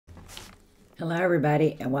Hello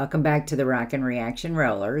everybody and welcome back to the Rockin Reaction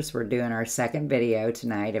Rollers. We're doing our second video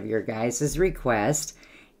tonight of your guys' request,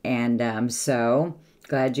 and so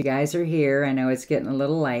glad you guys are here. I know it's getting a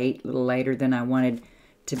little late, a little later than I wanted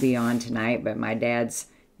to be on tonight, but my dad's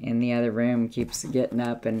in the other room, keeps getting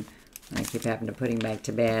up, and I keep having to put him back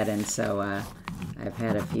to bed, and so I've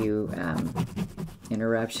had a few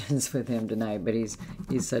interruptions with him tonight, but he's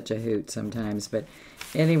such a hoot sometimes. But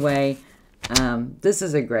anyway, this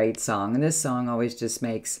is a great song, and this song always just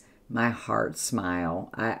makes my heart smile.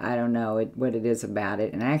 I don't know what it is about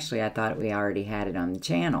it, and actually I thought we already had it on the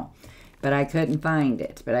channel, but I couldn't find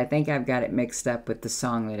it. But I think I've got it mixed up with the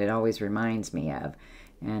song that it always reminds me of,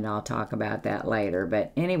 and I'll talk about that later.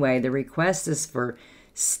 But anyway, the request is for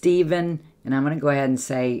Stephen, and I'm going to go ahead and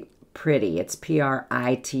say Pretty. It's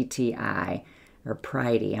P-R-I-T-T-I, or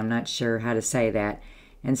Pridey. I'm not sure how to say that.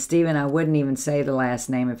 And Stephen, I wouldn't even say the last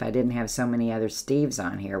name if I didn't have so many other Steves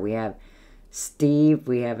on here. We have Steve,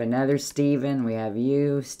 we have another Stephen, we have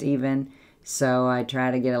you, Stephen. So I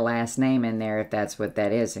try to get a last name in there if that's what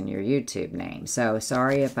that is in your YouTube name. So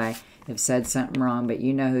sorry if I have said something wrong, but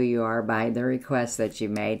you know who you are by the request that you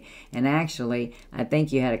made. And actually, I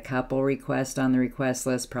think you had a couple requests on the request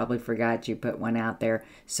list. Probably forgot you put one out there.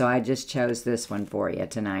 So I just chose this one for you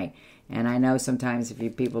tonight. And I know sometimes if you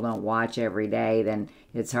people don't watch every day, then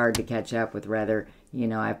it's hard to catch up with whether, you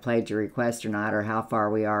know, I've played your request or not, or how far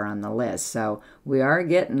we are on the list. So we are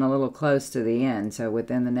getting a little close to the end. So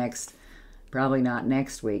within the next, probably not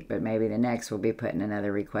next week, but maybe the next, we'll be putting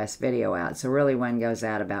another request video out. So really one goes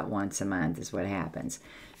out about once a month is what happens.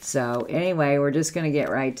 So anyway, we're just going to get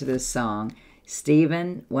right to this song.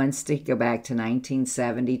 Stephen wants to go back to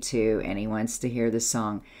 1972, and he wants to hear the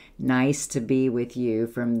song Nice to Be With You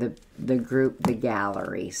from the group The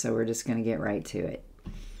Gallery. So we're just going to get right to it.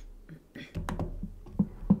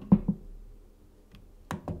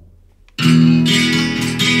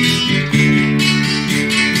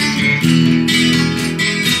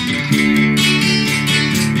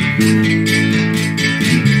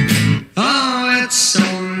 Oh, it's so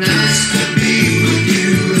nice to be with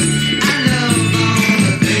you. I love all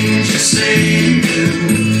the things you say and do.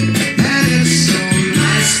 And it's so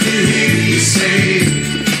nice to hear you say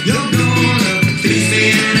you're gonna please me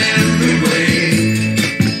in every way.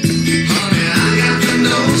 Honey, I got the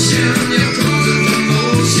notion you're causing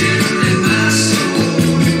commotion in my soul.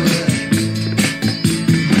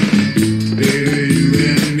 Baby, you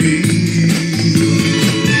and me,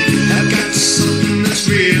 I've got something that's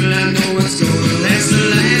real. I know it's gonna last a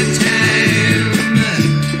lifetime.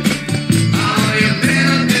 Oh, you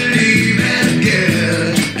better believe it, girl,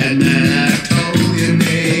 and that I call your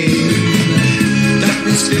name.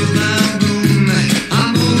 Darkness fills my room,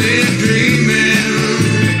 I'm only dreaming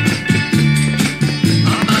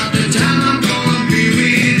about the time I'm gonna be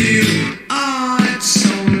with you. Oh, it's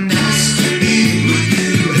so nice to be with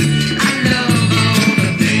you. I love all the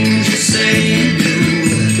things you say and do.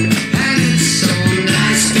 And it's so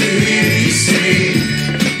nice to hear you say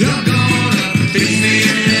you're gonna please me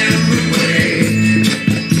in every way.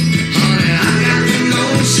 Honey, I got the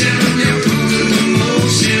notion you're causing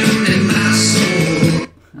commotion in my soul.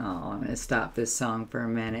 Oh, I'm going to stop this song for a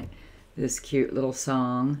minute. This cute little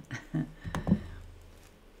song. And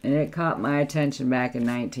it caught my attention back in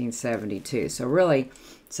 1972. So really,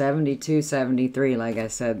 72, 73, like I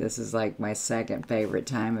said, this is like my second favorite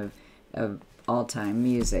time of all-time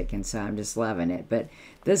music. And so I'm just loving it. But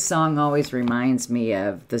this song always reminds me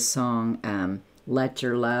of the song Let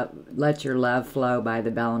Your Love Flow by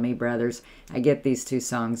the Bellamy Brothers. I get these two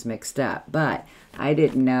songs mixed up. But I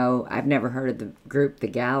didn't know, I've never heard of the group The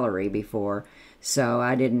Gallery before. So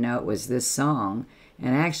I didn't know it was this song.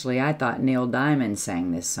 And actually, I thought Neil Diamond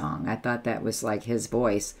sang this song. I thought that was like his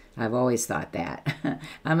voice. I've always thought that.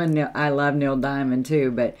 I love Neil Diamond too,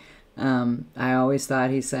 but I always thought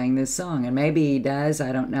he sang this song. And maybe he does,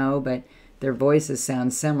 I don't know, but their voices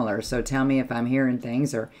sound similar. So tell me if I'm hearing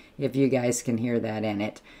things, or if you guys can hear that in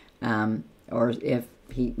it. Or if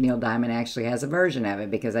Neil Diamond actually has a version of it,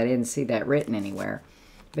 because I didn't see that written anywhere.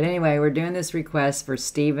 But anyway, we're doing this request for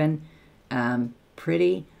Stephen,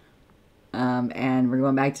 Pretty. And we're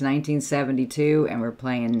going back to 1972, and we're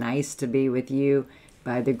playing Nice to Be With You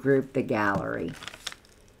by the group The Gallery.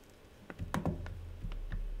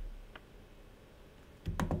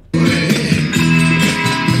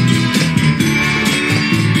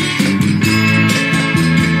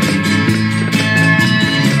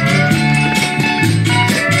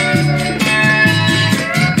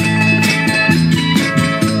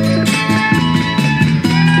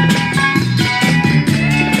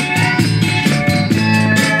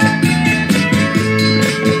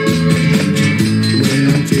 When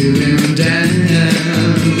I'm feeling down,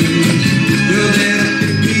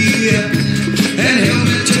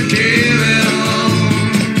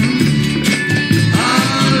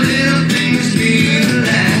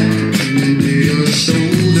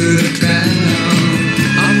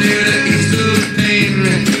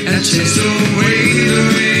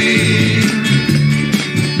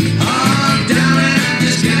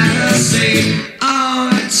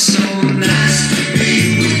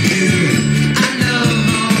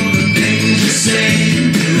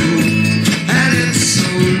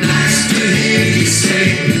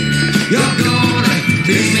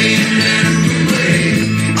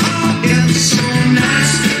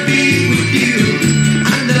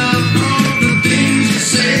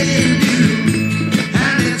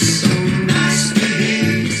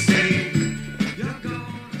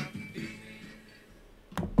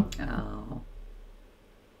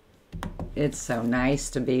 It's so nice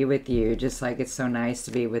to be with you, just like it's so nice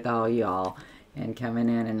to be with all y'all and coming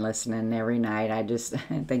in and listening every night. I just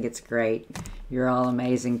think it's great. You're all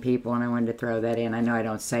amazing people, and I wanted to throw that in. I know I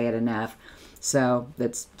don't say it enough, so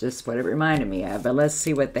that's just what it reminded me of. But let's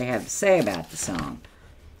see what they have to say about the song.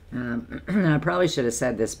 I probably should have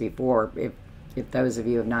said this before, if those of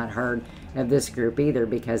you have not heard of this group either,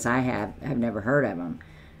 because I've never heard of them.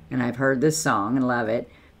 And I've heard this song and love it,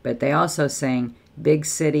 but they also sing Big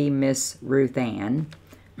City Miss Ruth Ann.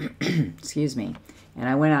 Excuse me. And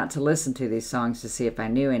I went out to listen to these songs to see if I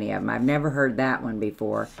knew any of them. I've never heard that one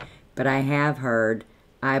before, but I have heard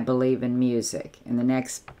I Believe in Music. And the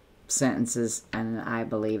next sentence is, and I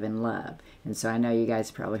Believe in Love. And so I know you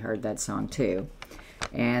guys probably heard that song too.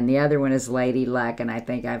 And the other one is Lady Luck, and I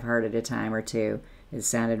think I've heard it a time or two. It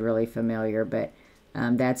sounded really familiar, but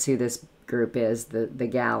that's who this group is, the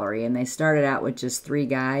Gallery. And they started out with just 3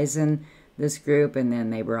 guys in this group, and then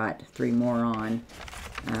they brought 3 more on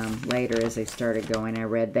later as they started going. I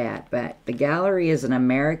read that. But the Gallery is an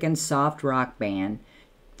American soft rock band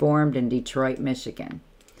formed in Detroit, Michigan.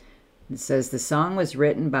 It says the song was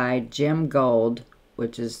written by Jim Gold,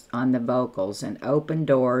 which is on the vocals, and opened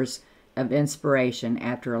doors of inspiration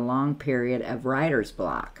after a long period of writer's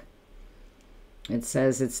block. It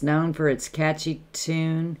says it's known for its catchy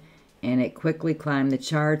tune, and it quickly climbed the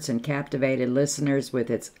charts and captivated listeners with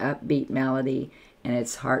its upbeat melody and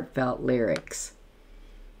its heartfelt lyrics.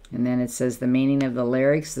 And then it says the meaning of the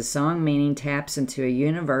lyrics. The song meaning taps into a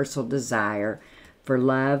universal desire for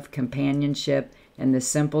love, companionship, and the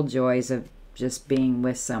simple joys of just being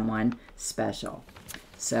with someone special.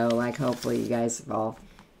 So, like, hopefully you guys have all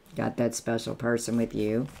got that special person with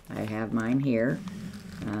you. I have mine here.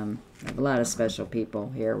 I have a lot of special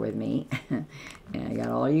people here with me. And I got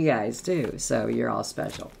all you guys too. So you're all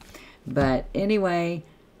special. But anyway,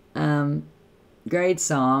 great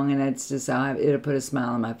song. And it's just, it'll put a smile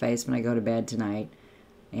on my face when I go to bed tonight.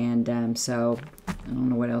 And so I don't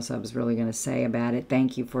know what else I was really going to say about it.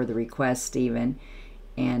 Thank you for the request, Stephen.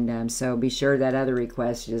 And so be sure that other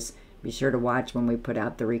request, just be sure to watch when we put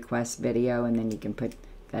out the request video. And then you can put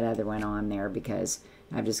that other one on there, because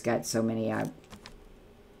I've just got so many,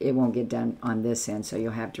 it won't get done on this end, so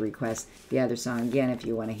you'll have to request the other song again if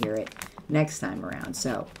you want to hear it next time around.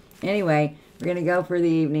 So anyway, we're going to go for the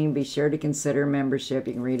evening. Be sure to consider membership.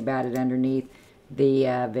 You can read about it underneath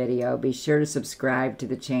the video. Be sure to subscribe to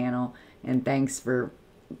the channel, and thanks for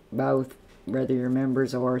both, whether you're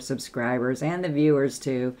members or subscribers, and the viewers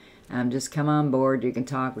too. Just come on board. You can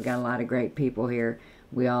talk. We got a lot of great people here.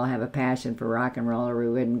 We all have a passion for rock and roll, or we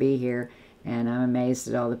wouldn't be here. And I'm amazed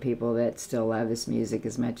at all the people that still love this music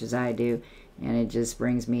as much as I do. And it just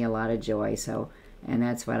brings me a lot of joy. So, and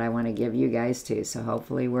that's what I want to give you guys too. So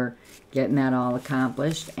hopefully we're getting that all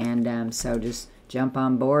accomplished. And so just jump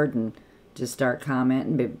on board and just start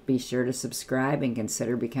commenting. Be sure to subscribe and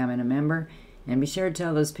consider becoming a member. And be sure to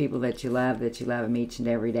tell those people that you love them each and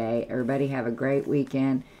every day. Everybody have a great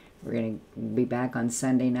weekend. We're going to be back on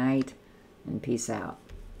Sunday night. And peace out.